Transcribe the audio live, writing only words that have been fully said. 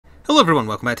Hello everyone,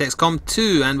 welcome back to XCOM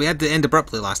 2, and we had to end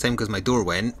abruptly last time because my door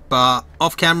went, but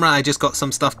off camera I just got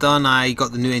some stuff done. I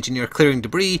got the new engineer clearing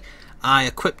debris, I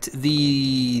equipped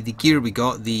the gear we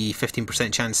got, the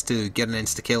 15% chance to get an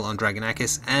insta-kill on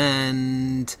Dragonakis,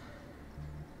 and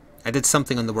I did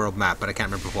something on the world map, but I can't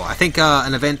remember what. I think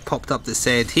an event popped up that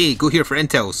said, hey, go here for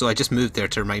intel, so I just moved there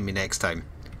to remind me next time.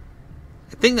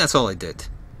 I think that's all I did.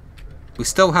 We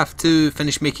still have to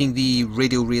finish making the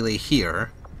radio relay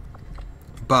here.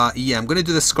 But yeah, I'm going to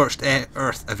do the Scorched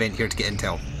Earth event here to get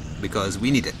intel, because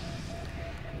we need it.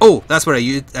 Oh, that's what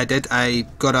I did. I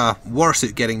got a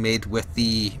warsuit getting made with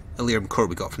the Illyrium core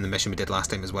we got from the mission we did last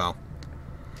time as well.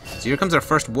 So here comes our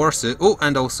first warsuit. Oh,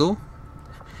 and also,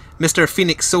 Mr.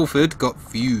 Phoenix Soul Food got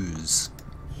fuse.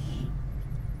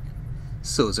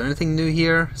 So, is there anything new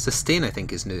here? Sustain, I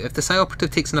think, is new. If the Psi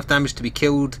Operative takes enough damage to be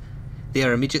killed, they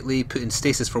are immediately put in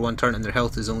stasis for 1 turn and their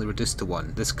health is only reduced to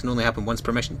 1. This can only happen once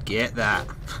per mission. Get that.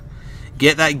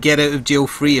 Get that get out of jail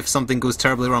free if something goes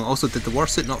terribly wrong. Also, did the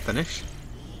warsuit not finish?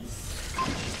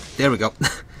 There we go.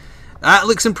 That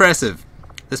looks impressive.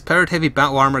 This powered heavy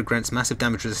battle armor grants massive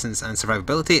damage resistance and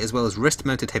survivability, as well as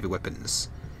wrist-mounted heavy weapons.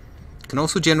 Can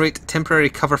also generate temporary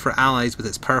cover for allies with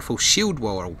its powerful shield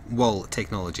wall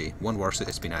technology. 1 warsuit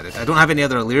has been added. I don't have any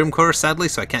other Illyrium cores, sadly,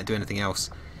 so I can't do anything else.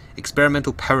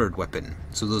 Experimental powered weapon.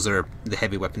 So those are the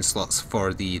heavy weapon slots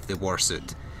for the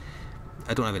warsuit.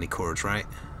 I don't have any cores, right?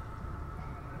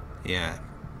 Yeah.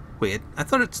 Wait, I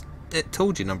thought it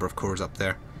told you number of cores up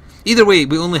there. Either way,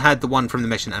 we only had the one from the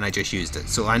mission and I just used it.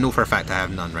 So I know for a fact I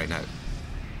have none right now.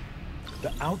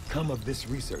 The outcome of this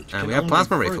research. And we have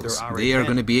plasma rifles. They are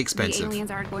going to be expensive. The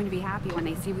aliens aren't going to be happy when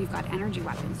they see we've got energy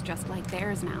weapons just like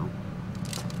theirs now.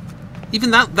 Even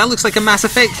that looks like a Mass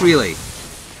Effect, really.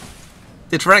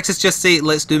 Did Firaxis just say,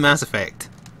 let's do Mass Effect?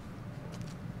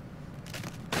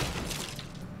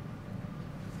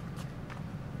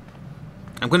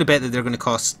 I'm going to bet that they're going to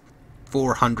cost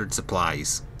 400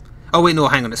 supplies. Oh wait, no,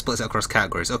 hang on, it splits it across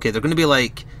categories. Okay, they're going to be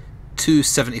like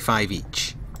 275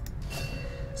 each.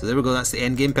 So there we go, that's the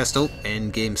endgame pistol,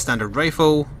 endgame standard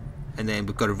rifle, and then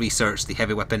we've got to research the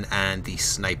heavy weapon and the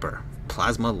sniper.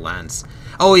 Plasma lance.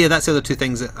 Oh yeah, that's the other 2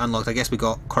 things that unlocked. I guess we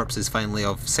got corpses finally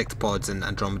of sectopods and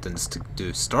andromedans to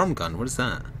do. Storm gun, what is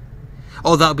that?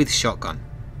 Oh, that'll be the shotgun.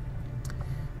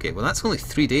 Okay, well that's only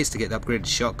 3 days to get the upgraded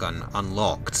shotgun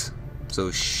unlocked.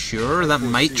 So sure, that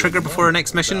might trigger before our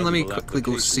next mission. Let me quickly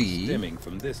go see.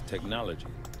 From this technology.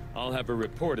 I'll have a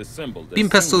report assembled. Beam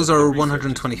pistols are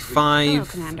 125. Hello,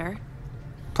 Commander.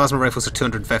 Plasma rifles are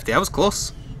 250. I was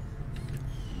close.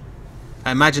 I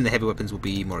imagine the heavy weapons will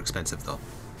be more expensive though.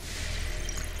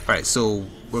 Alright, so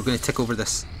we're going to tick over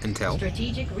this intel.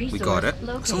 We got it.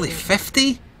 It's only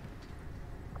 50?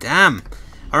 Damn.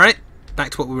 Alright,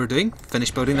 back to what we were doing. Finish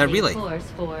building that relay.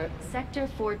 Course for Sector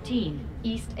 14,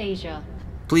 East Asia.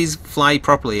 Please fly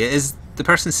properly. Is the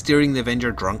person steering the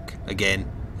Avenger drunk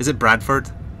again? Is it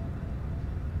Bradford?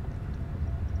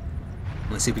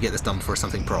 Let's see if we get this done before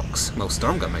something procs. Well,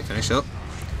 Stormgun might finish up.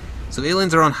 So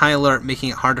aliens are on high alert,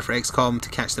 making it harder for XCOM to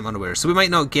catch them unaware. So we might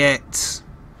not get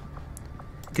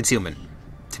concealment.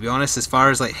 To be honest, as far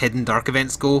as like hidden dark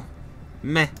events go,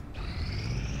 meh.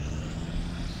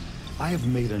 I have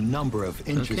made a number of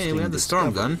interesting. Okay, we have the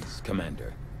storm gun,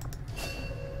 Commander.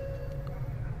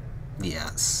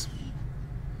 Yes.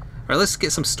 Alright, let's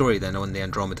get some story then on the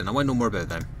Andromedan. I want to know more about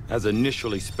them. As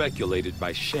initially speculated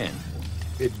by Shen,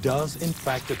 it does in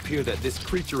fact appear that this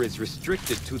creature is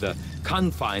restricted to the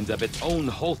confines of its own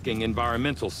hulking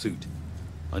environmental suit.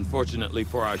 Unfortunately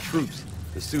for our troops,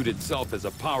 the suit itself is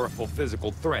a powerful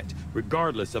physical threat,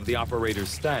 regardless of the operator's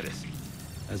status,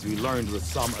 as we learned with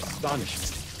some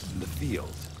astonishment in the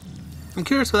field. I'm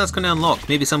curious what that's going to unlock.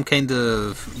 Maybe some kind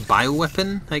of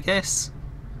bioweapon, I guess?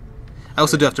 I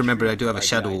also do have to remember I do have a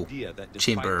shadow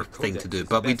chamber thing to do,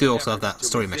 but we do also have that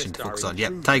story mission to focus on.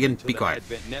 Yep, Tygan, be quiet.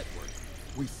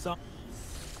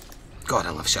 God, I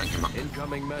love shouting him up.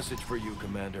 Incoming message for you,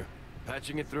 Commander.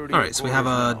 Patching it through to Alright, so we have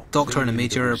a doctor and a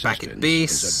major back at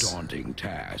base. It's a daunting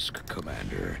task,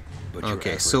 Commander. But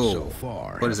Okay, so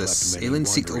what is this? Aliens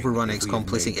seek to overrun XCOM,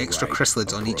 placing extra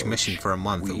chrysalids on each mission for a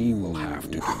month.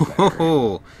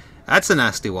 Ooh, that's a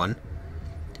nasty one.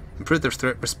 Improve their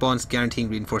threat response, guaranteeing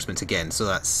reinforcements again. So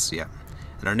that's, yeah.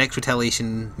 And our next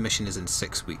retaliation mission is in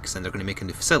 6 weeks, and they're going to make a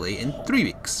new facility in 3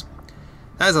 weeks.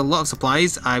 That is a lot of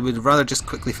supplies. I would rather just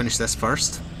quickly finish this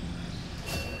first.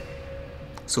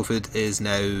 Soulfood is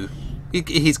now...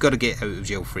 He's got to get out of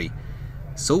jail free.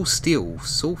 Soul Steel.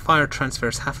 Soul Fire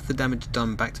transfers half of the damage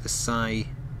done back to the Psi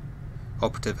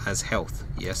Operative as health.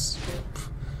 Yes.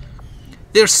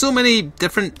 There's so many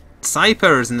different Psi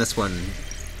powers in this one.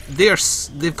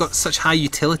 They've got such high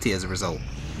utility as a result.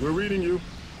 We're reading you.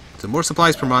 So more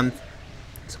supplies per month.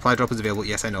 Supply drop is available.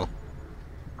 Yes, I know.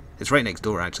 It's right next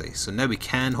door, actually. So now we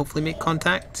can hopefully make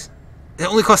contact. It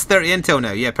only costs 30 intel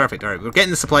now. Yeah, perfect. Alright, we're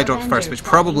getting the supply drop first, which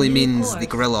probably means the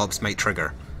guerrilla ops might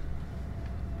trigger.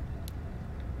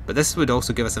 But this would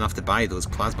also give us enough to buy those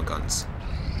plasma guns.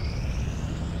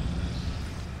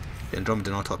 The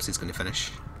Andromedan autopsy is going to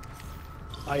finish.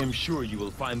 I am sure you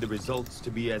will find the results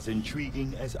to be as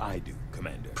intriguing as I do,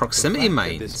 Commander. Proximity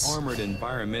mines. This armored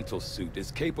environmental suit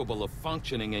is capable of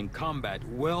functioning in combat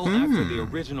well after the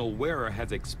original wearer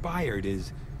has expired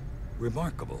is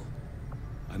remarkable.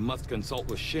 I must consult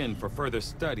with Shin for further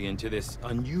study into this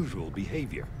unusual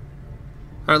behavior.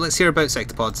 Alright, let's hear about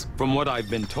sectopods. From what I've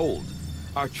been told,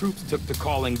 our troops took to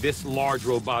calling this large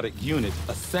robotic unit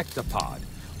a sectopod,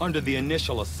 under the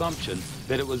initial assumption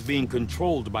that it was being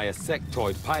controlled by a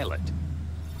sectoid pilot.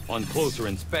 On closer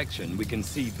inspection, we can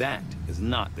see that is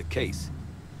not the case.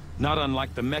 Not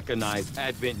unlike the mechanized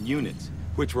Advent units,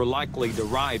 which were likely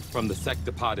derived from the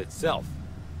sectopod itself.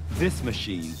 This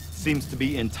machine seems to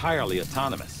be entirely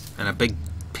autonomous. And a big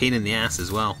pain in the ass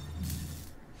as well.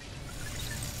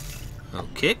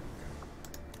 Okay.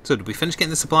 So did we finish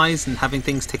getting the supplies and having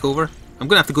things take over? I'm going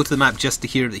to have to go to the map just to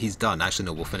hear that he's done. Actually,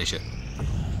 no, we'll finish it.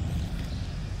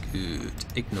 Good.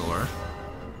 Ignore.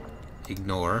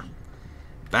 Ignore.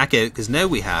 Back out, because now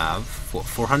we have, what,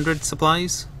 400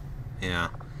 supplies? Yeah.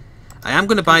 I am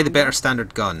going to buy the better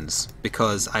standard guns,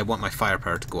 because I want my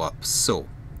firepower to go up. So,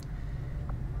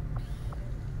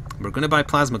 we're going to buy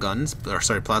plasma guns, or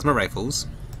sorry, plasma rifles.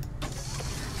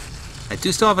 I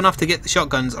do still have enough to get the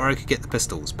shotguns, or I could get the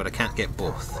pistols, but I can't get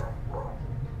both.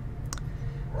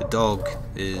 The dog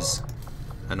is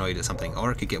annoyed at something,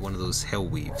 or I could get one of those hell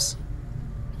weaves.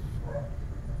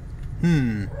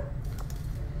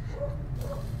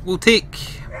 We'll take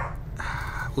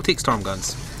storm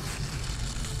guns.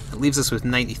 It leaves us with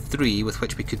 93, with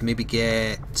which we could maybe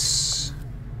get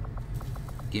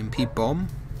EMP bomb.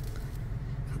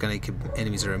 Organic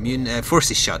enemies are immune.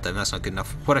 Forces shutdown. That's not good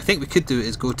enough. What I think we could do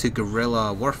is go to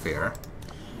guerrilla warfare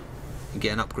and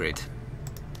get an upgrade.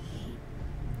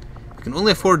 We can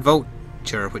only afford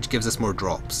vulture, which gives us more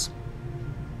drops.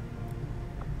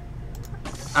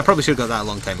 I probably should have got that a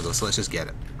long time ago, so let's just get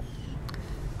it.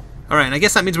 Alright, and I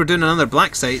guess that means we're doing another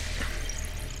black site.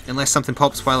 Unless something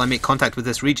pops while I make contact with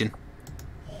this region.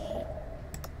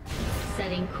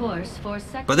 Setting course for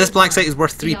But this black site is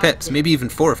worth 3 pips, maybe even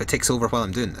 4 if it takes over while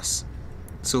I'm doing this.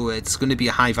 So it's going to be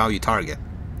a high value target.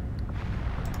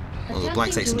 Well, the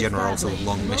black sites in general are also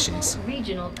long missions.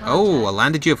 Oh, a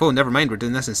landed UFO, never mind, we're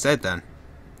doing this instead then.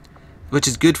 Which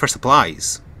is good for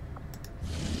supplies.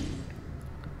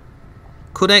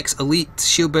 Codex, Elite,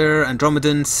 Shieldbearer,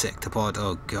 Andromedan, Sectopod.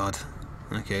 Oh god.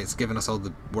 Okay, it's giving us all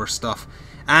the worst stuff.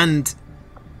 And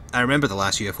I remember the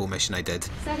last UFO mission I did.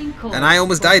 And I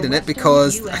almost died in it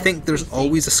because I think there's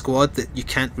always a squad that you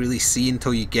can't really see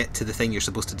until you get to the thing you're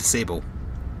supposed to disable.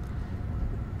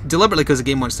 Deliberately, because the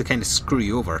game wants to kind of screw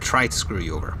you over, try to screw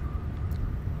you over.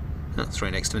 Oh, it's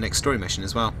right next to the next story mission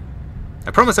as well.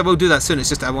 I promise I will do that soon, it's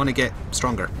just I want to get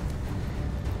stronger.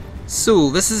 So,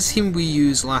 this is the team we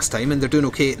used last time, and they're doing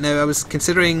okay. Now, I was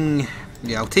considering...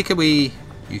 Yeah, I'll take away...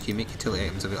 Yuki, make utility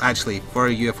items available. Actually, for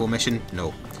a UFO mission,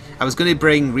 no. I was going to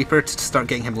bring Reaper to start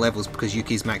getting him levels because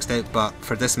Yuki's maxed out, but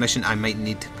for this mission I might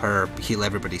need her heal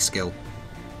everybody skill.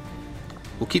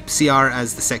 We'll keep CR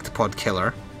as the Sectopod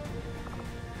killer.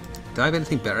 Do I have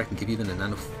anything better I can give you than a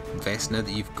nano vest now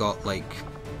that you've got, like...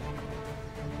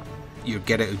 You're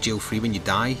get out of jail free when you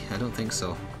die? I don't think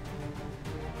so.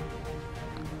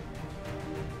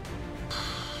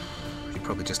 You're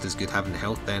probably just as good having the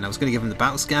health then. I was going to give him the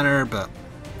battle scanner, but...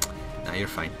 Nah, you're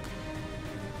fine.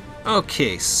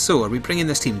 Okay, so are we bringing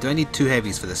this team? Do I need 2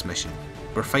 heavies for this mission?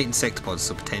 We're fighting sectopods,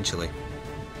 so potentially.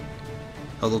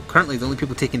 Although currently the only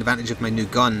people taking advantage of my new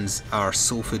guns are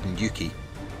Soulfood and Yuki.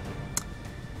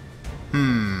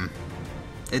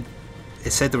 It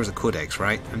said there was a codex,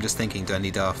 right? I'm just thinking, do I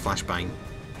need a flashbang?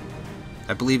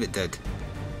 I believe it did.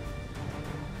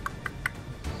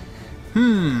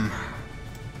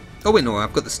 Oh wait, no,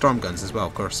 I've got the storm guns as well,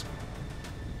 of course.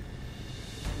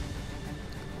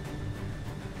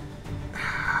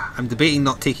 I'm debating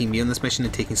not taking me on this mission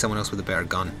and taking someone else with a better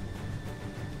gun.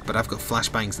 But I've got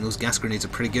flashbangs and those gas grenades are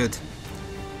pretty good.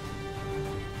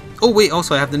 Oh wait,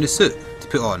 also I have the new suit to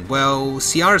put on. Well,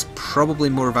 CR is probably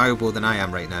more valuable than I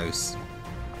am right now.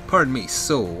 Pardon me,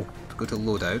 so, go to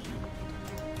loadout.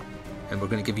 And we're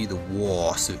going to give you the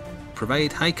war suit.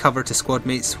 Provide high cover to squad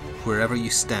mates wherever you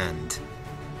stand.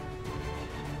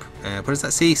 What does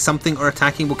that say? Something or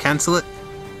attacking will cancel it?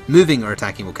 Moving or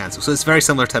attacking will cancel. So it's very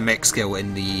similar to mech skill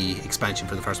in the expansion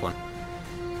for the first one.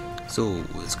 So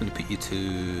it's going to put you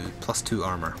to +2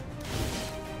 armor.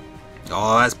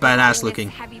 Oh, that's badass looking.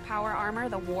 This heavy power armor,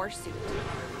 the war suit.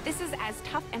 This is as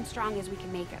tough and strong as we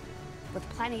can make it, with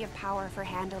plenty of power for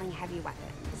handling heavy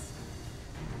weapons.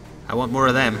 I want more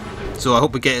of them. So I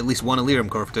hope we get at least one Elerium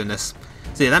core for doing this.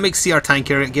 So yeah, that makes CR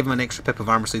tanker. Give him an extra pip of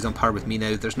armor so he's on par with me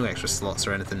now. There's no extra slots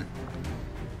or anything.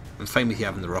 I'm fine with you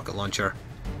having the rocket launcher.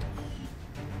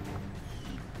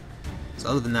 So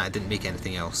other than that, I didn't make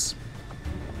anything else.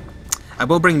 I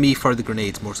will bring me for the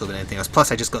grenades more so than anything else.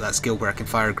 Plus I just got that skill where I can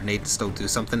fire a grenade and still do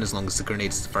something as long as the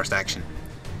grenade is the first action.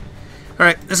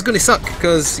 Alright, this is going to suck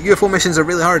because UFO missions are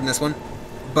really hard in this one.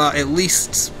 But at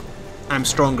least I'm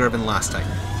stronger than last time.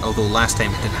 Although last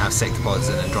time it didn't have sectopods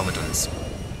and Andromedons.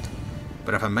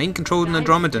 But if I'm mind controlled an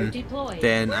Andromedan,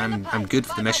 then I'm good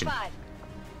for the mission.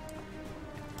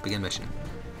 Begin mission.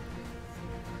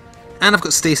 And I've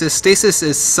got stasis. Stasis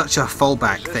is such a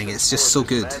fallback thing, it's just so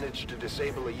good.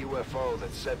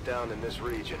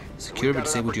 Secure a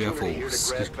disabled UFO.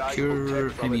 Secure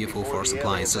enemy UFO for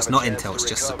supplies. So it's not intel, it's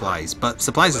just supplies. But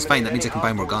supplies is fine, that means I can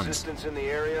buy more guns. It's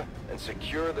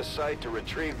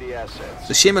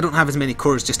a shame I don't have as many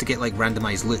cores just to get like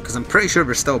randomized loot, because I'm pretty sure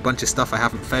there's still a bunch of stuff I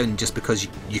haven't found just because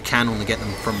you can only get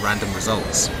them from random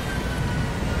results.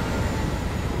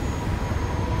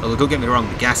 Although don't get me wrong,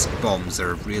 the gas bombs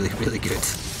are really, really good.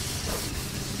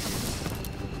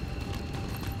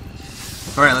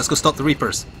 Alright, let's go stop the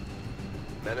Reapers.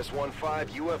 Menace 1-5,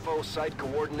 UFO site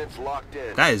coordinates locked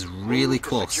in. That is really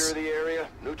close. Secure the area,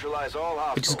 neutralize all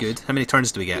hostiles. Which is good. How many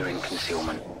turns do we get?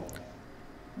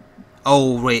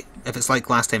 Oh, wait. If it's like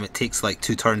last time, it takes like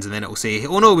 2 turns and then it will say,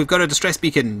 oh no, we've got a distress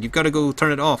beacon. You've got to go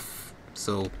turn it off.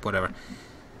 So, whatever.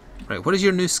 Right, what is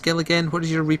your new skill again? What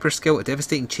is your Reaper skill? A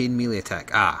devastating chain melee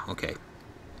attack. Ah, okay.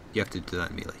 You have to do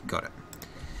that in melee. Got it.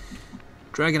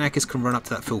 Dragonakis can run up to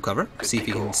that full cover. See if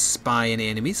he can spy any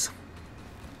enemies.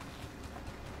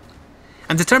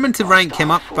 I'm determined to rank him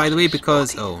up, by the way,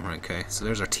 because... Oh, right, okay. So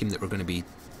there's our team that we're going to be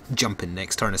jumping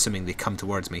next turn, assuming they come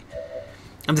towards me.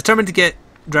 I'm determined to get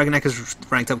Dragonakis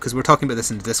ranked up because we were talking about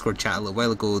this in the Discord chat a little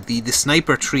while ago. The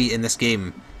sniper tree in this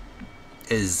game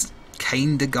is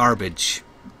kinda garbage.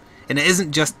 And it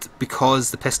isn't just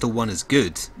because the pistol one is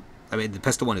good. I mean, the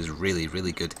pistol one is really,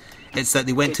 really good. It's that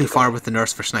they went too far with the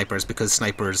nerfs for snipers because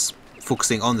snipers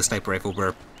focusing on the sniper rifle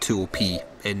were too OP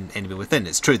in Enemy Within.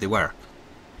 It's true, they were.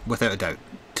 Without a doubt.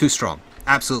 Too strong.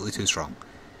 Absolutely too strong.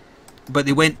 But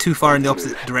they went too far in the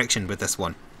opposite direction with this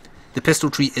one. The pistol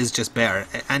tree is just better.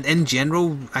 And in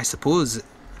general, I suppose,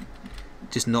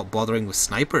 just not bothering with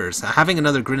snipers. Having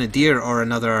another Grenadier or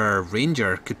another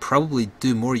Ranger could probably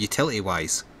do more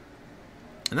utility-wise.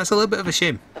 And that's a little bit of a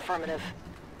shame. Affirmative.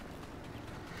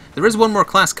 There is one more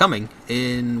class coming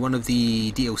in one of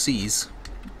the DLCs.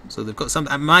 So they've got some...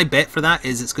 my bet for that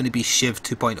is it's going to be Shiv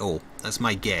 2.0. That's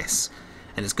my guess.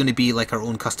 And it's going to be like our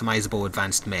own customizable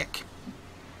advanced mech.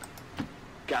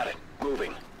 Got it.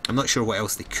 Moving. I'm not sure what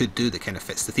else they could do that kind of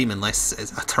fits the theme unless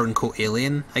it's a turncoat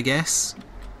alien, I guess.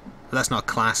 But that's not a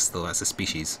class though, that's a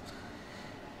species.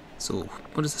 So,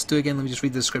 what does this do again? Let me just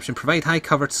read the description. Provide high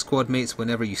cover to squad mates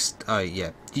whenever you... yeah.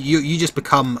 You just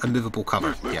become a movable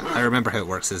cover. Yeah, I remember how it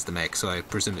works as the mech, so I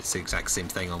presume it's the exact same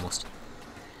thing almost.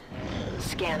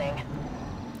 Scanning.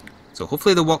 So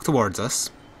hopefully they'll walk towards us.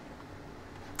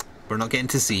 We're not getting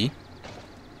to see.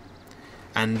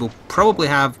 And we'll probably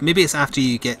have... Maybe it's after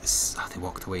you get... Oh, they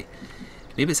walked away.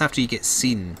 Maybe it's after you get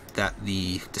seen that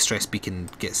the distress beacon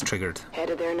gets triggered.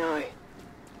 Headed there now.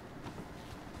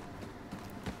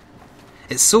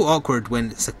 It's so awkward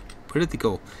when it's a... Where did they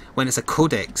go? When it's a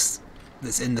codex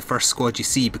that's in the first squad you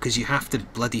see because you have to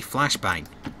bloody flashbang.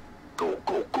 Go,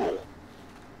 go, go.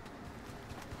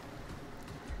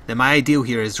 Now my ideal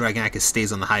here is Dragonakis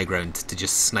stays on the high ground to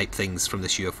just snipe things from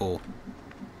this UFO.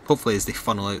 Hopefully as they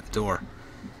funnel out the door.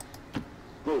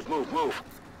 Move, move, move.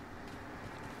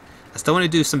 I still want to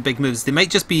do some big moves. They might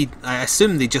just be... I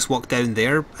assume they just walk down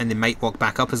there and they might walk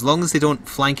back up. As long as they don't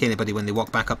flank anybody when they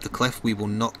walk back up the cliff, we will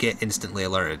not get instantly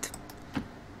alerted.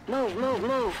 Move, move,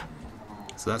 move.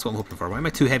 So that's what I'm hoping for. Why are my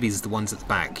two heavies the ones at the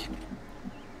back?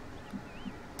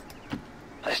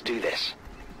 Let's do this.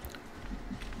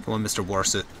 Come on, Mr.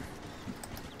 Warsuit.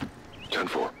 Turn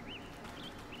 4.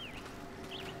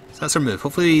 So that's our move.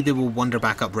 Hopefully they will wander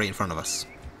back up right in front of us.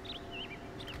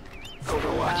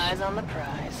 Overwatch. Eyes on the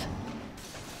prize.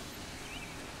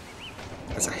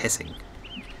 That's a hissing.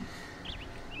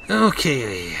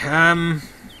 Okay, well,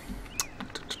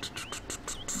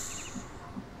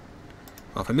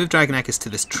 if I move Dragonakis to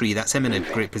this tree, that's him in a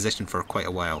great position for quite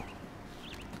a while.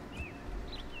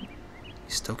 You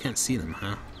still can't see them,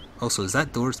 huh? Also, is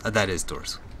that doors? That is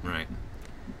doors. Right.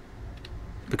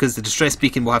 because the distress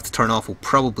beacon we'll have to turn off will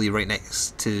probably be right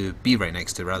next to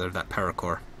that power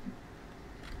core.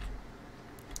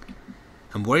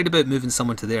 I'm worried about moving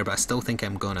someone to there, but I still think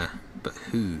I'm gonna. But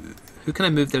who? Who can I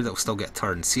move there that will still get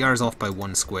turned? CR's off by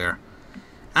 1 square.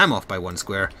 I'm off by 1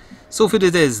 square. So food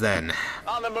it is then.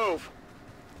 On the move.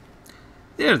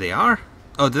 There they are.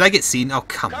 Oh, did I get seen? Oh,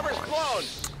 come Cover's on. blown.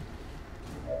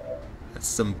 That's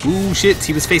some bullshit.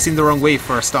 He was facing the wrong way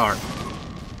for a start.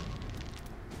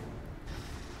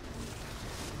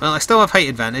 Well, I still have height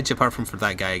advantage, apart from for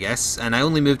that guy, I guess. And I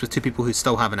only moved with 2 people who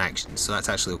still have an action, so that's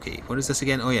actually okay. What is this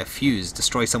again? Oh yeah, fuse.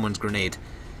 Destroy someone's grenade.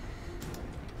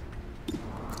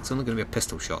 It's only going to be a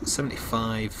pistol shot.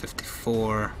 75,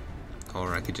 54...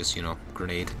 Or I could just, you know,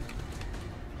 grenade.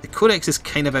 The codex is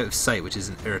kind of out of sight, which is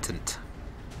an irritant.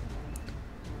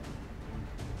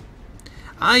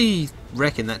 I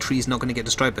reckon that tree's not going to get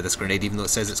destroyed by this grenade, even though it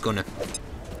says it's going to.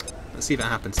 Let's see if it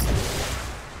happens.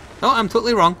 Oh, I'm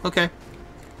totally wrong. Okay.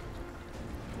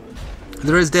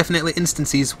 There is definitely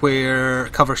instances where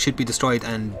cover should be destroyed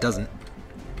and doesn't.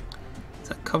 Is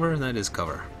that cover? That is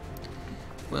cover.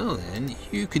 Well then,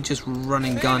 you could just run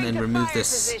and gun and remove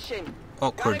this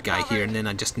awkward guy here, and then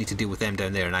I just need to deal with them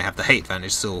down there, and I have the height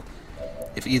advantage, so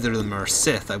if either of them are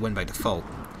Sith, I win by default.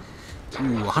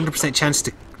 Ooh, 100% chance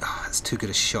to... Oh, that's too good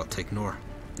a shot to ignore.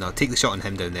 No, take the shot on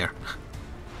him down there.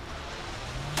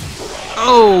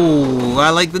 Oh, I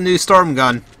like the new storm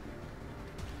gun.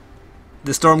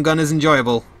 The storm gun is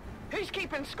enjoyable. He's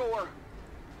keeping score.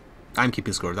 I'm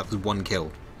keeping score, that was 1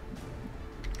 kill.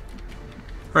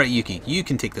 Alright, Yuki, you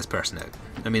can take this person out.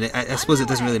 I mean, I suppose it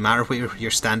doesn't really matter where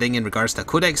you're standing in regards to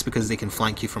codex, because they can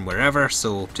flank you from wherever,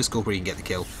 so just go where you can get the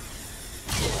kill.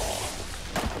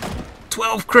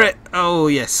 12 crit! Oh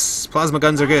yes, plasma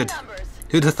guns are good.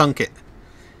 Who'd have thunk it?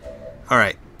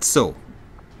 Alright, so,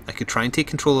 I could try and take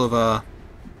control of a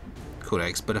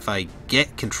codex, but if I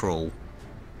get control,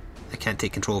 I can't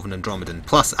take control of an Andromedan.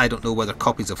 Plus, I don't know whether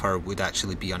copies of her would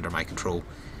actually be under my control.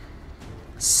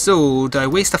 So, do I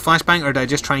waste a flashbang, or do I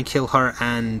just try and kill her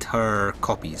and her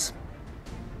copies?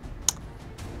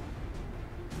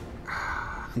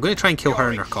 I'm going to try and kill her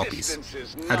and her copies.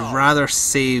 I'd rather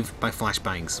save my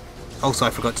flashbangs. Also, I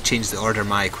forgot to change the order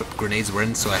my equipped grenades were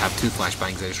in, so I have 2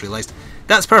 flashbangs, I just realised.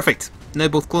 That's perfect! Now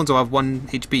both clones will have 1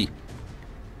 HP.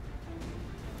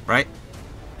 Right?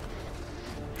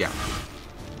 Yeah.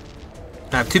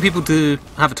 I have 2 people to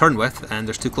have a turn with, and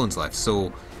there's 2 clones left,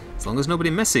 so... As long as nobody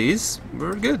misses,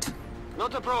 we're good.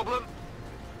 Not a problem.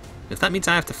 If that means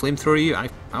I have to flamethrower you,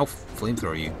 I'll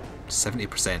flamethrower you.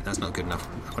 70%, that's not good enough.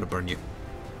 I want to burn you.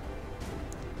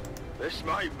 This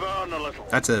might burn a little.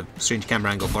 That's a strange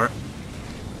camera angle for it.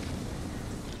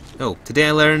 Oh, today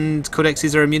I learned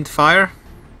codexes are immune to fire.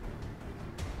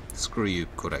 Screw you,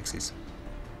 codexes.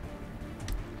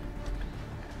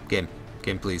 Game.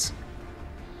 Game, please.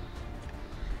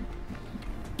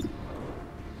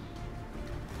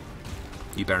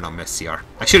 You better not miss CR.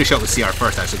 I should have shot with CR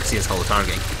first, actually, to see his hollow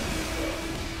targeting.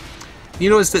 You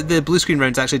notice that the blue screen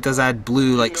rounds actually does add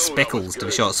blue, like, speckles to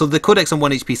the shot. So the codex on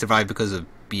 1 HP survived because of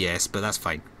BS, but that's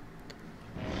fine.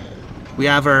 We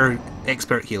have our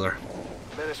expert healer.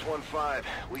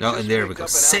 Oh, and there we go.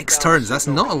 6 turns, that's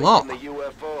not a lot.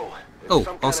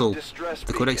 Oh, also,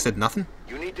 the codex said nothing?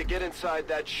 You need to get inside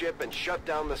that ship and shut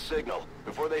down the signal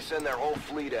before they send their whole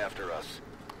fleet after us.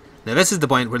 Now this is the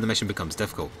point where the mission becomes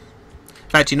difficult. In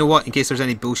fact, you know what? In case there's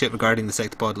any bullshit regarding the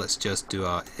sectopod, let's just do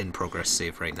a in-progress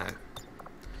save right now.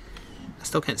 I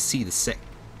still can't see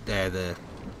the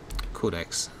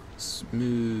codex. Let's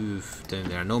move down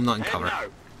there. No, I'm not in cover.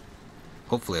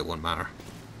 Hopefully it won't matter.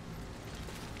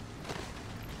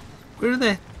 Where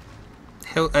the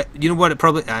hell? You know what? It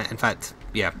probably... in fact,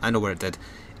 yeah, I know where it did.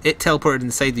 It teleported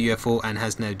inside the UFO and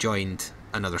has now joined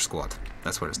another squad.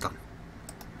 That's where it's done.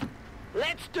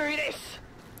 Let's do this.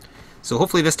 So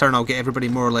hopefully this turn I'll get everybody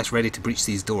more or less ready to breach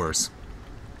these doors.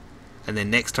 And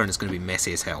then next turn is going to be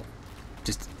messy as hell.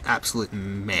 Just absolute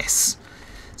mess.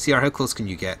 CR, how close can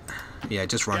you get? Yeah,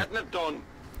 just run it.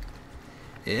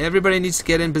 Everybody needs to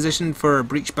get in position for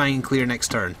breach, bang, and clear next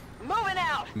turn. Moving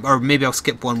out. Or maybe I'll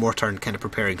skip 1 more turn, kind of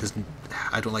preparing, because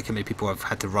I don't like how many people have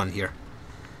had to run here.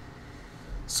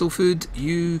 Soul Food,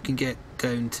 you can get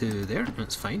down to there.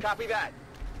 That's fine. Copy that.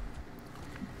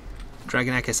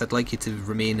 Dragonakis, I'd like you to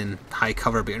remain in high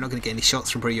cover, but you're not going to get any shots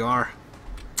from where you are.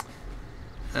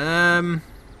 Get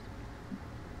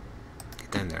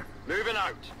down there. Moving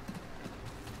out.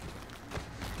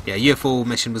 Yeah, UFO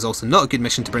mission was also not a good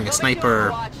mission to bring a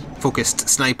sniper, focused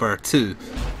sniper to.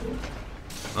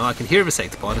 Oh, I can hear the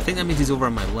sectopod. I think that means he's over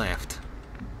on my left.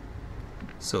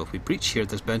 So if we breach here,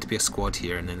 there's bound to be a squad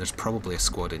here, and then there's probably a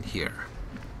squad in here.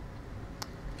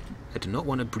 I do not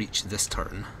want to breach this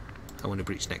turn. I want to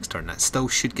breach next turn. That still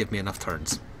should give me enough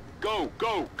turns. Go,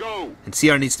 go, go! And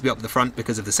CR needs to be up the front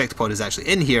because if the sectopod is actually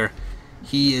in here,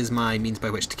 he is my means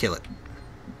by which to kill it.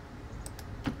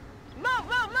 Move,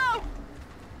 move, move!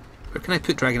 Where can I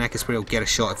put Dragonakis where he'll get a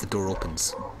shot if the door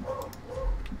opens?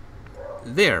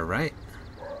 There, right?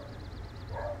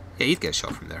 Yeah, he'd get a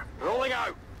shot from there. Rolling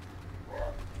out!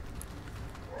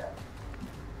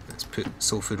 Let's put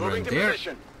Soul Food Moving around to there.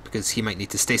 position. Because he might need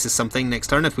to stasis something next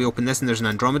turn if we open this and there's an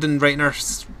Andromedan right in our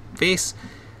face.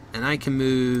 And I can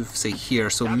move, say, here,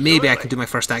 so maybe I can do my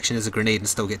first action as a grenade and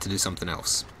still get to do something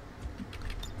else.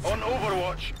 On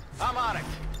Overwatch. I'm on it.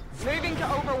 Moving to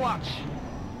Overwatch.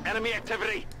 Enemy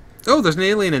activity. Oh, there's an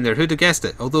alien in there, who'd have guessed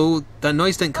it? Although, that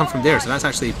noise didn't come from there, so that's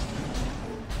actually...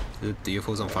 The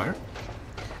UFO's on fire?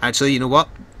 Actually, you know what?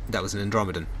 That was an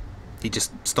Andromedan. He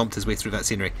just stomped his way through that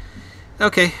scenery.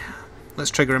 Okay,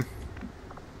 let's trigger him.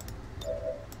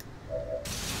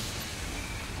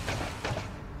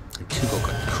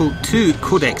 Two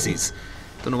codexes.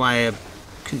 Don't know why I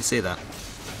couldn't say that.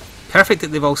 Perfect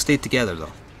that they've all stayed together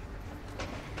though.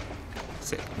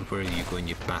 Where are you going,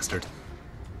 you bastard?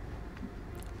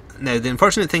 Now the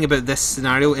unfortunate thing about this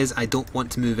scenario is I don't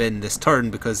want to move in this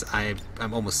turn because I'm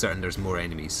almost certain there's more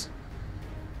enemies.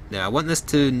 Now I want this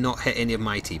to not hit any of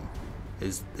my team.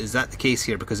 Is that the case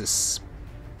here? Because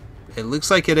it looks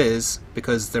like it is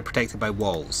because they're protected by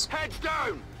walls. Heads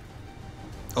down!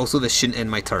 Also, this shouldn't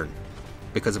end my turn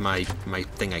because of my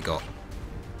thing I got.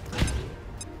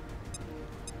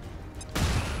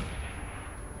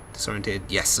 Disorientated.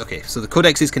 Yes, okay. So the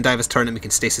Codexes can dive his turn and we can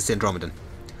stasis the Andromedan.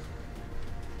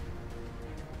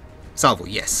 Salvo,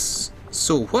 yes.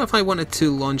 So, what if I wanted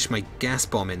to launch my gas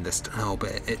bomb in this? Oh,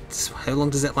 but it's... How long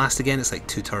does it last again? It's like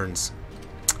 2 turns.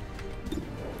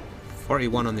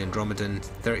 41 on the Andromedan,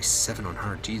 37 on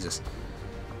her. Jesus.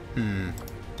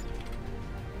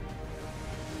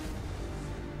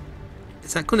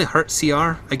 Is that going to hurt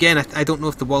CR? Again, I don't know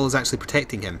if the wall is actually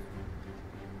protecting him.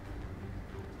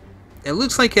 It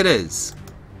looks like it is.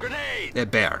 Grenade!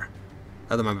 It better.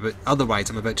 Otherwise,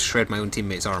 I'm about to shred my own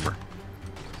teammate's armor.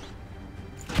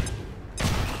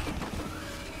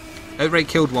 Outright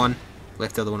killed one.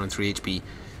 Left the other one on 3 HP.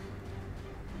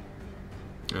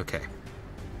 Okay.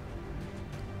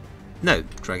 Now,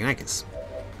 Dragonakis.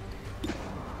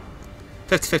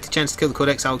 50-50 chance to kill the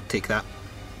Codex. I'll take that.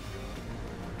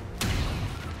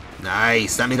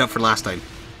 Nice, that made up for last time.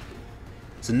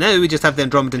 So now we just have the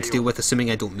Andromedan to deal with, assuming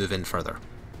I don't move in further.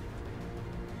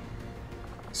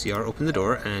 CR, open the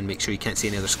door and make sure you can't see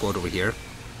any other squad over here.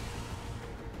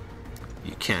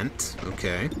 You can't,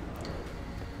 okay.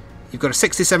 You've got a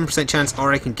 67% chance,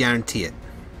 or I can guarantee it.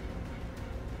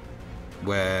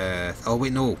 With... Oh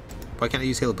wait, no. Why can't I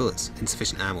use hail bullets?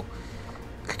 Insufficient ammo.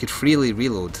 I could freely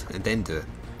reload and then do it.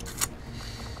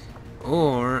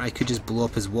 Or I could just blow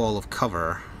up his wall of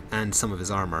cover and some of his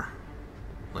armor.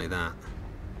 Like that.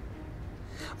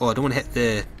 Oh, I don't want to hit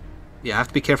the... Yeah, I have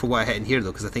to be careful what I hit in here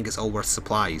though, because I think it's all worth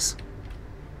supplies.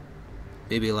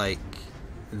 Maybe like...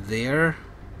 there?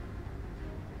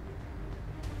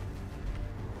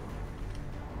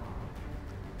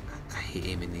 I hate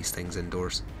aiming these things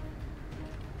indoors.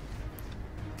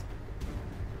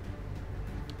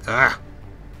 Ah!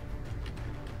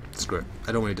 Screw it.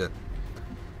 I don't want to do it.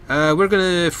 We're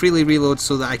going to freely reload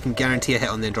so that I can guarantee a hit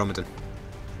on the Andromedan.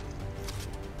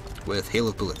 With hail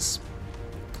of bullets.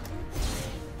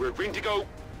 We're green to go.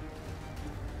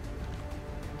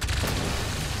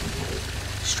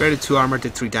 Shredded 2 armor,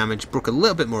 did 3 damage, broke a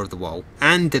little bit more of the wall,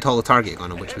 and did holo targeting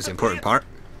on him, which was the important part.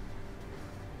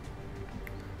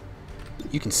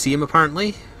 You can see him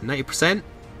apparently, 90%.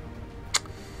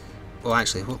 Well,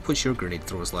 actually, what's your grenade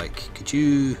throws like? Could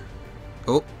you...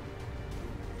 Oh,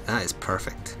 that is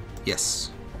perfect.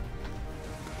 Yes.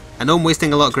 I know I'm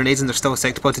wasting a lot of grenades and there's still a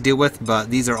sectopod to deal with, but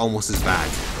these are almost as bad.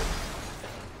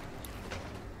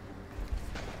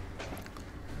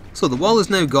 So the wall is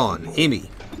now gone.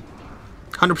 Amy.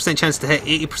 100% chance to hit,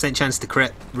 80% chance to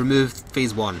crit. Remove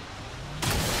phase 1.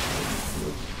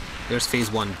 There's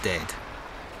phase 1 dead.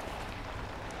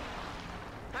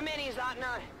 How many is that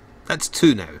now? That's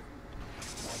 2 now.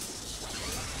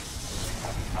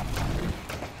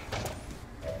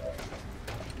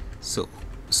 So,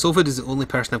 Sovid is the only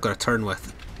person I've got a turn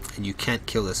with, and you can't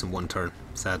kill this in 1 turn,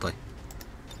 sadly.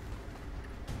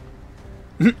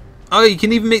 Oh, you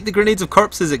can even make the grenades of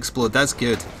corpses explode, that's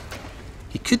good.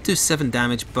 He could do 7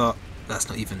 damage, but that's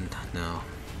not even... no.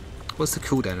 What's the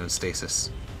cooldown on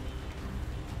stasis?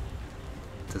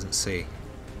 Doesn't say.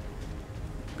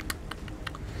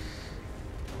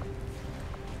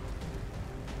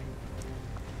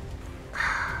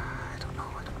 I don't know.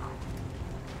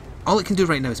 All it can do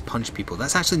right now is punch people.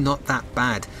 That's actually not that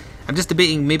bad. I'm just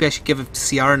debating maybe I should give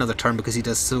CR another turn because he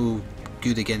does so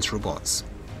good against robots.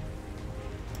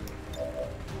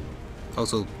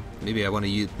 Also, maybe I want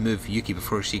to move Yuki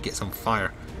before she gets on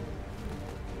fire.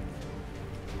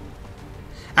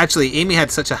 Actually, Amy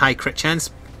had such a high crit chance,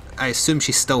 I assume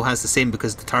she still has the same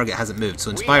because the target hasn't moved.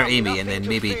 So inspire Amy and then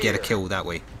maybe get a kill that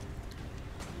way.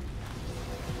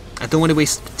 I don't want to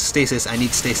waste stasis, I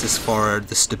need stasis for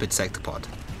the stupid sectopod.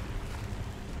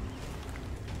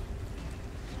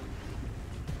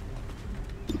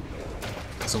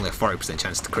 It's only a 40%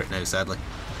 chance to crit now, sadly.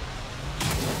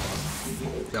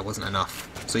 That wasn't enough.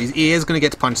 So he is going to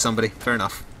get to punch somebody, fair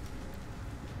enough.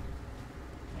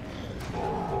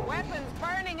 Weapons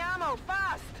burning ammo,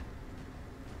 fast!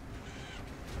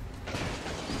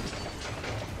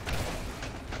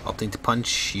 Opting to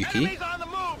punch Yuki. Enemies on the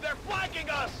move! They're flanking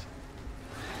us!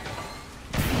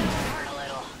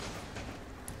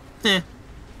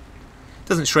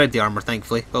 Doesn't shred the armor,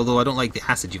 thankfully. Although I don't like the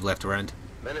acid you've left around.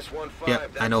 Menace 1-5,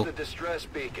 Yep, that's I know. the distress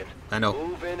beacon. I know.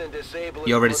 Move in and disable it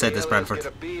You already before said the this, aliens Bradford.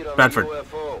 get a bead on Bradford. the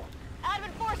UFO.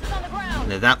 Advent forces on the ground!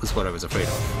 Now that was what I was afraid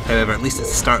of. However, at least it's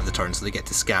the start of the turn, so they get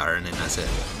to scatter, and then that's it.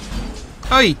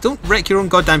 Oi! Don't wreck your own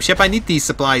goddamn ship. I need these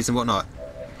supplies and whatnot.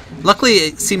 Luckily,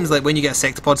 it seems like when you get a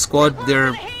sectopod squad,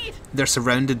 they're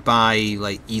surrounded by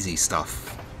like easy stuff.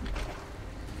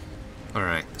 All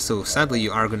right. So sadly,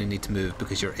 you are going to need to move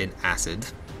because you're in acid.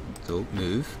 So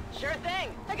move. Sure thing!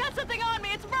 I got something on me,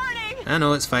 it's burning! I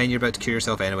know it's fine. You're about to cure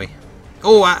yourself anyway.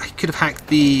 Oh, I could have hacked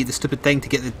the stupid thing to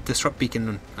get the disrupt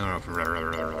beacon.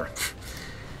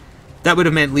 That would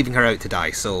have meant leaving her out to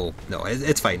die, so no,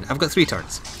 it's fine. I've got 3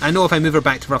 turns. I know if I move her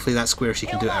back to roughly that square, she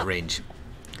can do it at range.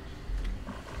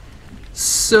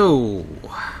 So...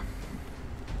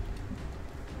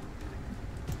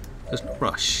 there's no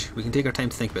rush. We can take our time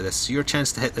to think about this. So your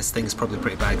chance to hit this thing is probably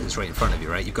pretty bad because it's right in front of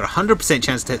you, right? You've got a 100%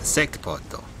 chance to hit the sectopod,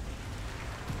 though.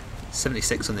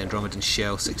 76 on the Andromedan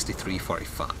shell,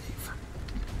 63.45.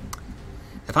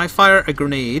 If I fire a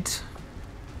grenade...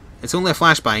 it's only a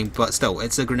flashbang, but still,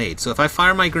 it's a grenade. So if I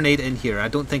fire my grenade in here, I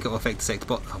don't think it will affect the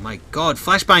sectopod. Oh my god,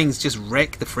 flashbangs just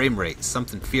wreck the frame rate. It's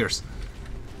something fierce.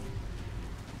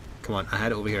 Come on, I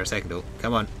had it over here a second ago.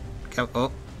 Come on.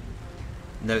 Oh.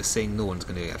 Now it's saying no one's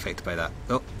going to get affected by that.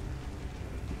 Oh.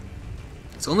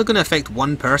 It's only going to affect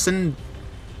one person.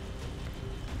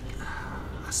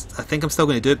 I think I'm still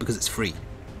going to do it because it's free.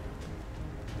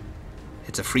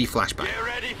 It's a free flashbang. Get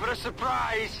ready for a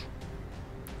surprise!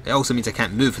 It also means I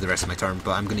can't move for the rest of my turn,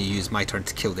 but I'm going to use my turn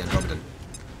to kill the Andromedan.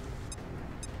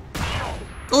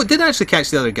 Oh, it did actually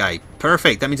catch the other guy.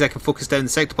 Perfect. That means I can focus down the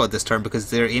sectopod this turn because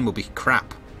their aim will be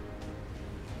crap.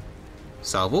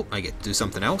 Salvo. I get to do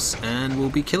something else, and we'll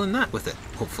be killing that with it,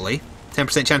 hopefully.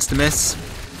 10% chance to miss.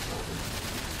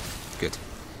 Good.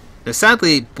 Now,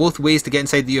 sadly, both ways to get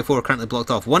inside the UFO are currently blocked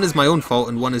off. One is my own fault,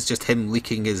 and one is just him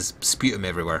leaking his sputum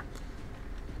everywhere.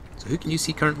 So who can you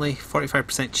see currently?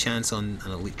 45% chance on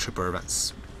an elite trooper.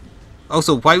 That's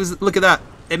also why was it, look at that.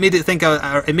 It made it think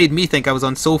it made me think I was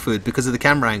on Soul Food because of the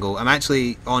camera angle. I'm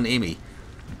actually on Amy.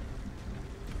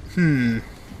 Well,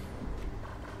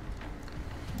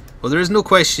 there is no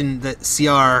question that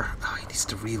CR. Oh, he needs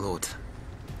to reload.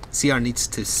 CR needs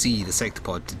to see the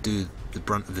sectopod to do the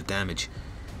brunt of the damage.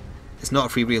 It's not a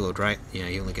free reload, right? Yeah,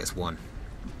 he only gets 1.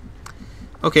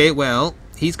 Okay, well,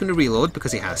 he's going to reload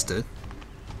because he has to.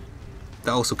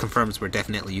 That also confirms we're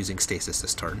definitely using stasis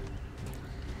this turn.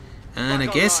 And I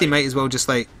guess he might as well just,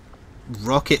 like,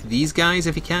 rocket these guys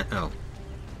if he can't. Oh.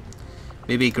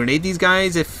 Maybe grenade these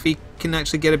guys if he can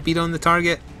actually get a beat on the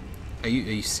target. Are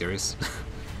you serious?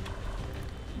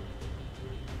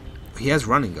 He has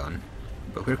running gun.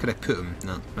 But where could I put him?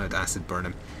 No, I'd acid burn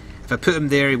him. If I put him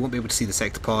there, he won't be able to see the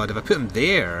sectopod. If I put him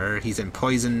there, he's in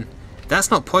poison.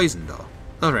 That's not poison, though.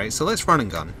 Alright, so let's run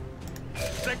and gun.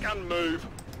 Second move.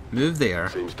 Move there.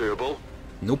 Seems doable.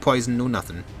 No poison, no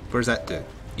nothing. What does that do?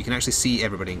 You can actually see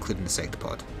everybody, including the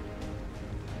sectopod.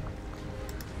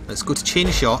 Let's go to chain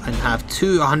shot and have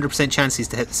 2 100% chances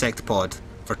to hit the sectopod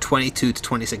for 22 to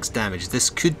 26 damage. This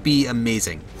could be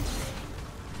amazing.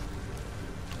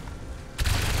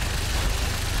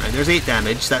 Right, there's 8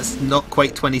 damage. That's not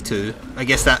quite 22. I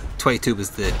guess that 22 was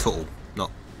the total,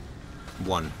 not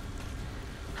 1.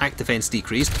 Hack defense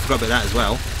decreased. Forgot about that as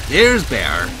well. There's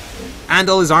Bear. And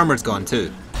all his armor's gone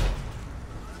too.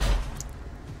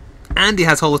 And he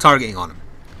has holo targeting on him.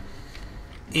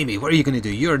 Amy, what are you going to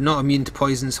do? You're not immune to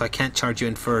poison, so I can't charge you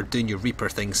in for doing your Reaper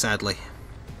thing, sadly.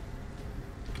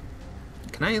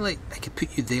 Can I, like, I could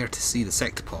put you there to see the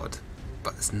sectopod,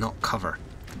 but it's not cover.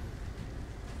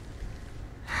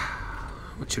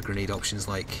 What's your grenade options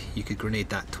like? You could grenade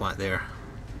that twat there.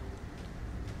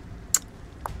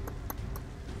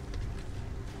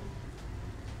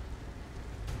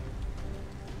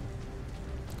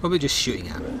 What about just shooting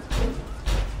at him?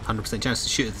 100% chance to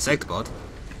shoot at the sectopod.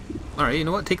 Alright, you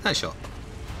know what? Take that shot.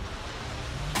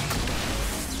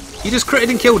 You just critted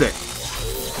and killed it.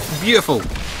 Beautiful.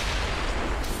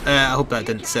 I hope that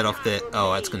didn't set off the...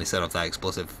 Oh, that's going to set off that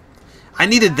explosive. I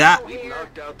needed that. We've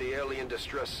knocked out the alien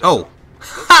distress Oh.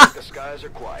 signal. Looks like the skies are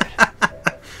quiet.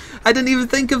 I didn't even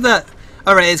think of that.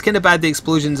 Alright, it's kind of bad the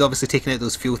explosion's obviously taking out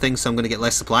those fuel things, so I'm going to get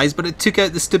less supplies, but it took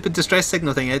out the stupid distress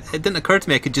signal thing. It didn't occur to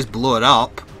me I could just blow it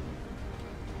up.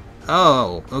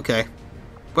 Oh, okay.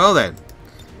 Well then.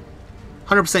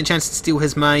 100% chance to steal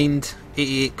his mind.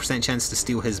 88% chance to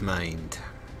steal his mind.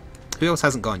 Who else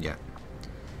hasn't gone yet?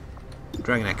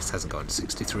 Dragon X hasn't gone.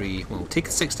 63. Well, take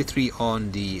a 63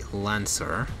 on the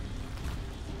Lancer.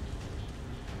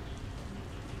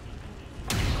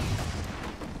 I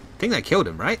think that killed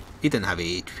him, right? He didn't have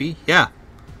 8 HP. Yeah.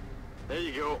 There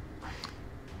you go.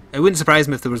 It wouldn't surprise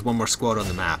me if there was one more squad on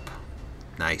the map.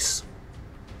 Nice.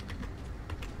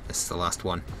 This is the last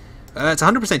one. It's a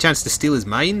 100% chance to steal his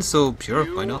mind, so sure,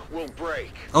 why not? Will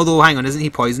break. Although, hang on, isn't he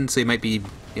poisoned? So he might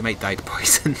die to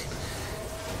poison.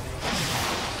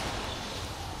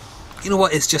 You know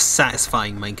what? It's just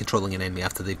satisfying mind controlling an enemy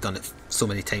after they've done it so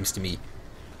many times to me.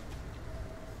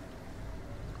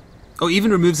 Oh, he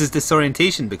even removes his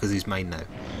disorientation because he's mine now.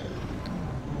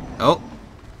 Oh.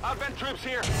 Advent troops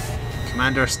here.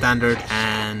 Commander, Standard,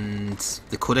 and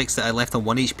the Codex that I left on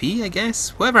 1 HP, I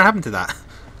guess? Whatever happened to that?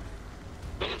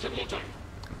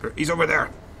 He's over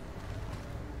there.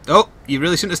 Oh, you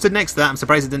really shouldn't have stood next to that. I'm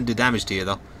surprised it didn't do damage to you,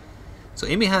 though. So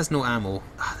Amy has no ammo.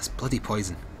 Ah, this bloody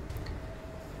poison.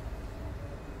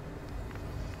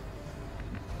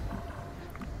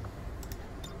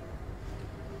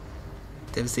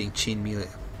 Devastating chain melee.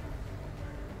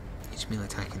 Each melee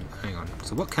attacking. Hang on.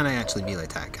 So what can I actually melee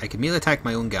attack? I can melee attack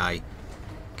my own guy.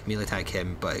 I can melee attack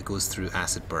him, but it goes through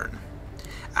acid burn.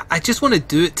 I just want to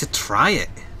do it to try it.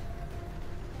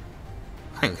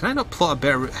 Hang on, can I not plot a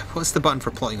better route? What's the button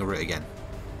for plotting a route again?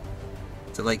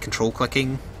 Is it like control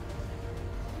clicking?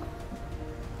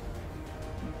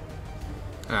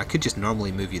 I could just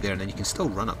normally move you there and then you can still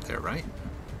run up there, right?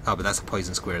 Oh, but that's a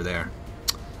poison square there.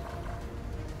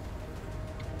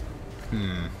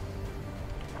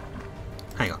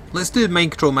 Hang on. Let's do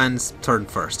Mind Control Man's turn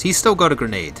first. He's still got a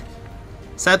grenade.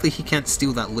 Sadly, he can't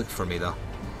steal that loot for me, though.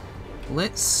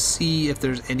 Let's see if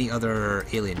there's any other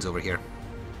aliens over here.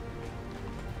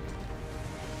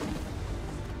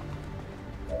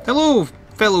 Hello,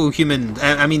 fellow human.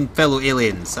 Fellow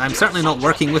aliens. I'm certainly not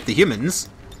working with the humans.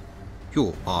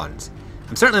 Humans.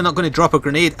 I'm certainly not going to drop a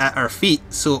grenade at our feet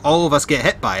so all of us get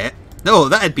hit by it. No,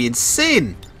 that'd be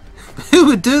insane. Who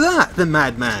would do that? The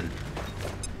madman.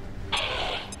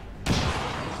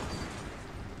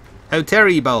 How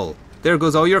terrible. There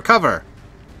goes all your cover.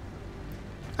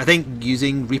 I think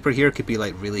using Reaper here could be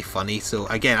like really funny. So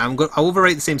again, I'll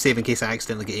overwrite the same save in case I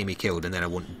accidentally get Amy killed, and then I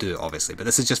won't do it obviously. But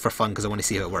this is just for fun because I want to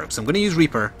see how it works. So I'm going to use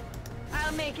Reaper.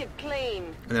 I'll make it clean.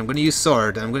 And then I'm going to use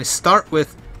Sword, and I'm going to start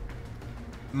with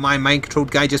my mind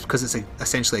controlled guy just because it's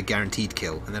essentially a guaranteed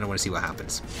kill, and then I want to see what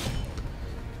happens.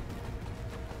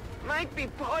 Might be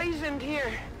poisoned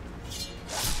here.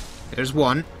 There's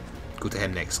one. Go to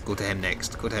him next. Go to him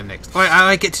next. Go to him next. Oh,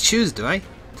 I get to choose, do I?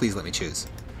 Please let me choose.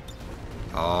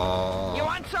 Oh. You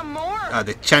want some more?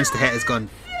 The chance to hit has gone.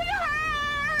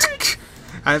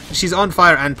 She's on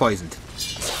fire and poisoned.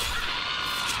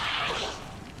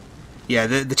 Yeah,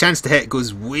 the chance to hit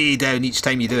goes way down each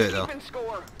time you do it, though.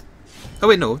 Oh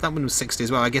wait, no, that one was 60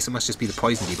 as well. I guess it must just be the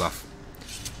poison debuff.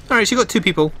 Alright, she got 2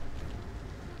 people.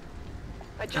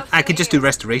 I could just do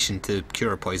restoration to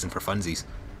cure poison for funsies.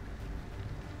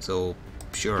 So,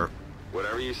 sure.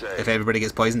 Whatever you say. If everybody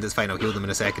gets poisoned, it's fine. I'll heal them in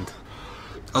a second.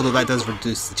 Although that does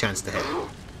reduce the chance to hit.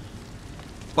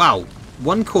 Wow.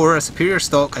 1 core, a superior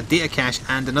stock, a data cache,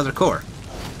 and another core.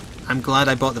 I'm glad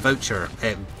I bought the voucher.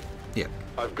 Yeah.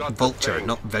 I've got Vulture,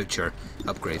 not voucher.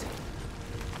 Upgrade.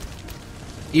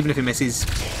 Even if he misses,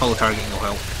 follow targeting will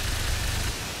help.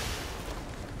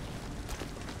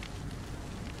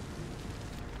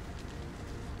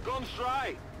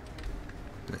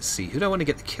 Let's see, who do I want to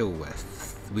get the kill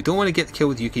with? We don't want to get the kill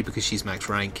with Yuki because she's max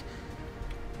rank.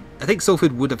 I think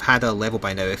Soulfood would have had a level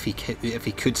by now if he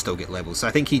could still get levels. So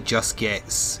I think he just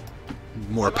gets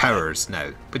more powers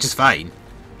now, which is fine.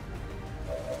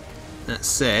 That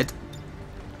said,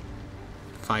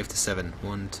 5 to 7.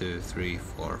 1, 2, 3,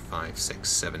 4, 5, 6,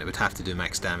 7. It would have to do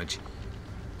max damage.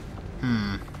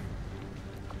 Can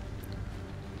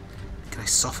I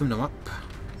soften them up?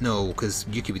 No, because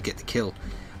Yuki would get the kill.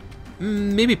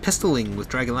 Maybe pistoling with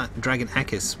Dragon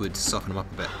Akis would soften them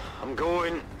up a bit. I'm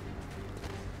going.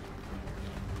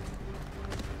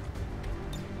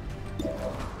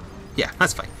 Yeah,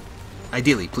 that's fine.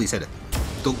 Ideally, please hit it.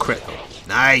 Don't crit though.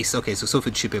 Nice! Okay, so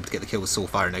Sofid should be able to get the kill with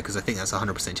Soulfire now, because I think that's a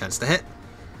 100% chance to hit.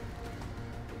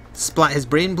 Splat his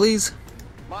brain, please.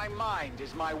 My mind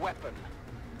is my weapon.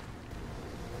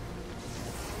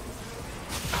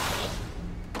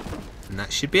 And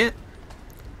that should be it.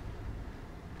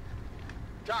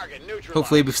 Target neutralized.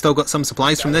 Hopefully we've still got some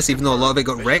supplies from this, even though a lot of it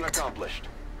got Mission wrecked. accomplished.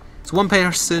 So one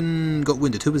person got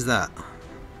wounded. Who was that?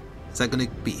 Is that going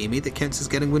to be Amy that counts as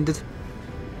getting wounded?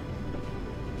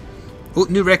 Oh,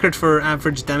 new record for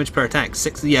average damage per attack.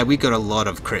 6. Yeah, we got a lot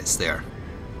of crits there.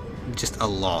 Just a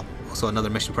lot. Also another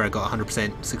mission where I got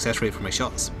 100% success rate for my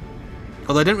shots.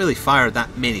 Although I didn't really fire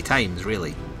that many times,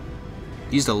 really.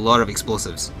 Used a lot of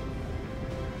explosives.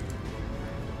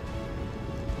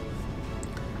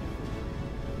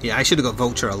 Yeah, I should have got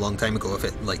Vulture a long time ago if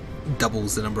it like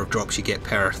doubles the number of drops you get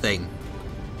per thing.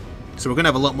 So we're going to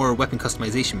have a lot more weapon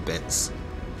customization bits.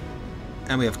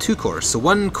 And we have 2 cores. So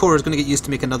 1 core is going to get used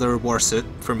to make another war suit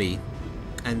for me.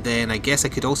 And then I guess I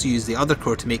could also use the other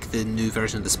core to make the new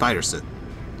version of the spider suit.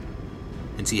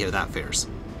 And see how that fares.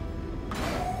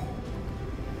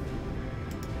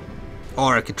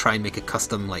 Or I could try and make a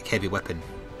custom like heavy weapon.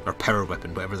 Or power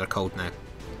weapon, whatever they're called now.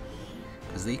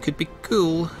 Because they could be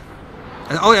cool.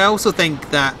 Oh, I also think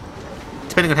that,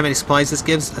 depending on how many supplies this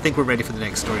gives, I think we're ready for the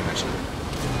next story mission.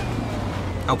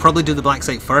 I'll probably do the black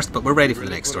site first, but we're ready for the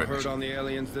next story mission. On the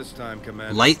aliens this time,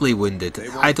 Commander. Lightly wounded.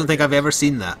 I don't think I've ever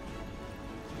seen that.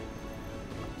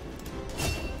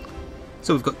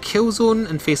 So we've got kill zone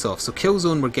and face off. So kill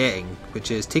zone we're getting,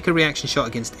 which is take a reaction shot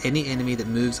against any enemy that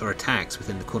moves or attacks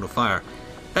within the cone of fire.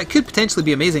 That could potentially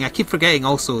be amazing. I keep forgetting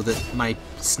also that my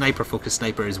sniper focused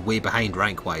sniper is way behind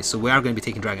rank wise, so we are going to be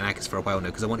taking Dragon Akis for a while now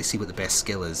because I want to see what the best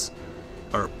skill is.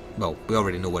 Or, well, we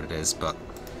already know what it is, but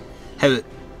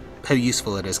how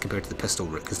useful it is compared to the pistol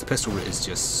route, because the pistol route is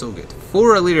just so good.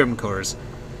 4 Elerium cores,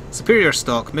 superior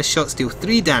stock, missed shots deal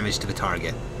 3 damage to the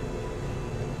target.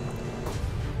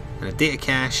 And a data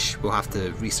cache, we'll have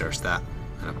to research that.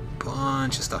 And a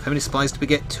bunch of stuff. How many supplies did we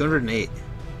get? 208.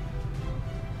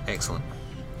 Excellent.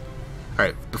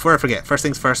 Alright, before I forget, first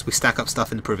things first, we stack up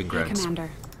stuff in the Proving Grounds.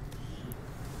 Commander.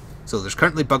 So there's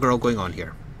currently bugger all going on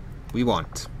here. We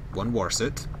want 1 war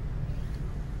suit.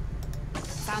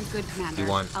 Sounds good, Commander. We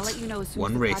want I'll let you know as soon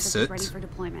 1 as the wraith project is suit. ready for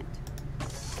deployment.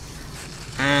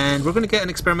 And we're going to get an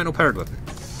experimental powered weapon.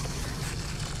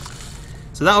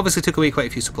 So that obviously took away quite a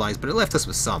few supplies, but it left us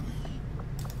with some.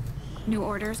 New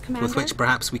orders, Commander. With which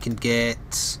perhaps we can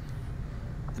get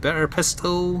a better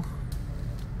pistol.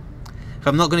 If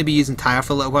I'm not going to be using Tyre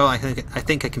for a little while, I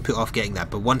think I can put off getting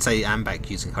that. But once I am back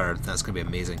using her, that's going to be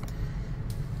amazing.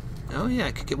 Oh yeah,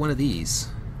 I could get one of these.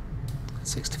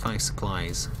 65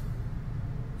 supplies.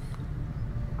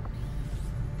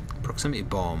 Proximity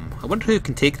bomb. I wonder who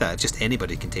can take that. If just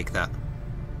anybody can take that.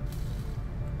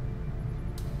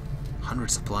 100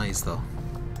 supplies though.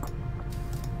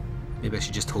 Maybe I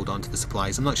should just hold on to the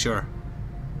supplies. I'm not sure.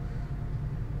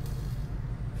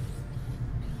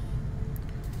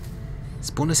 It's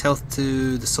bonus health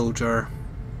to the soldier.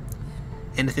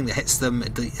 Anything that hits them,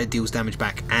 it deals damage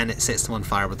back, and it sets them on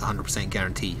fire with a 100%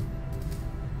 guarantee.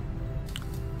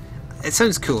 It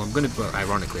sounds cool. Well,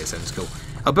 ironically, it sounds cool.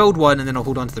 I'll build one, and then I'll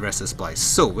hold on to the rest of the supplies.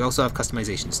 So we also have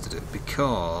customizations to do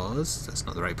because that's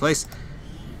not the right place.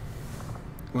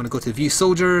 We want to go to view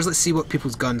soldiers. Let's see what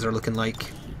people's guns are looking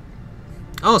like.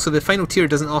 Oh, so the final tier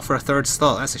doesn't offer a 3rd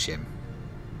slot. That's a shame.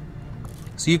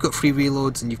 So you've got free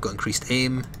reloads, and you've got increased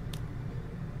aim.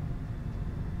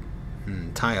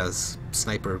 Taya's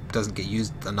sniper doesn't get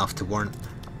used enough to warrant.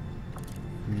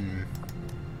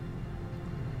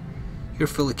 You're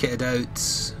fully kitted out.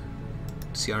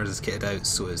 CR's is kitted out,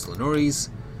 so is Lenori's.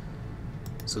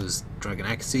 So is Dragon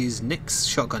Akis's. Nick's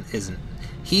shotgun isn't.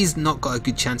 He's not got a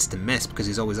good chance to miss because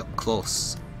he's always up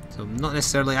close. So not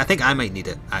necessarily. I think I might need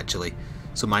it actually.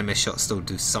 So my miss shots still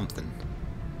do something.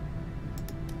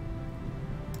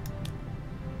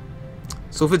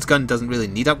 Sofid's gun doesn't really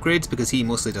need upgrades because he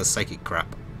mostly does psychic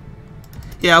crap.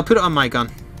 Yeah, I'll put it on my gun.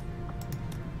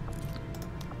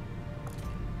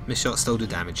 Miss shots still do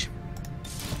damage.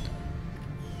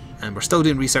 And we're still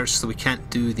doing research, so we can't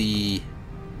do the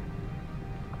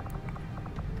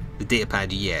datapad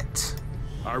yet.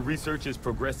 Our research is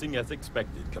progressing as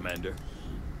expected, Commander.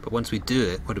 But once we do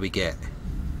it, what do we get?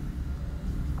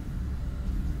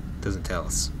 Doesn't tell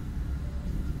us.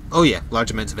 Oh yeah,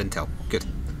 large amounts of intel. Good.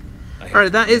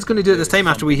 Alright, that is going to do it this time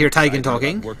after we hear Tygan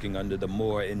talking. Working under the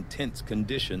more intense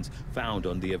conditions found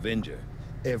on the Avenger.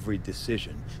 Every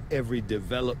decision, every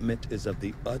development is of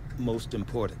the utmost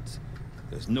importance.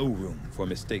 There's no room for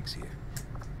mistakes here.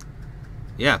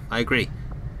 Yeah, I agree.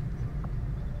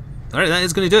 Alright, that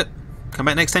is going to do it. Come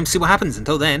back next time to see what happens.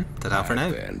 Until then, ta-da for now.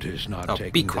 Advent is not Oh,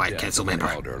 taking be the quiet, death council of an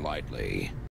member. elder lightly.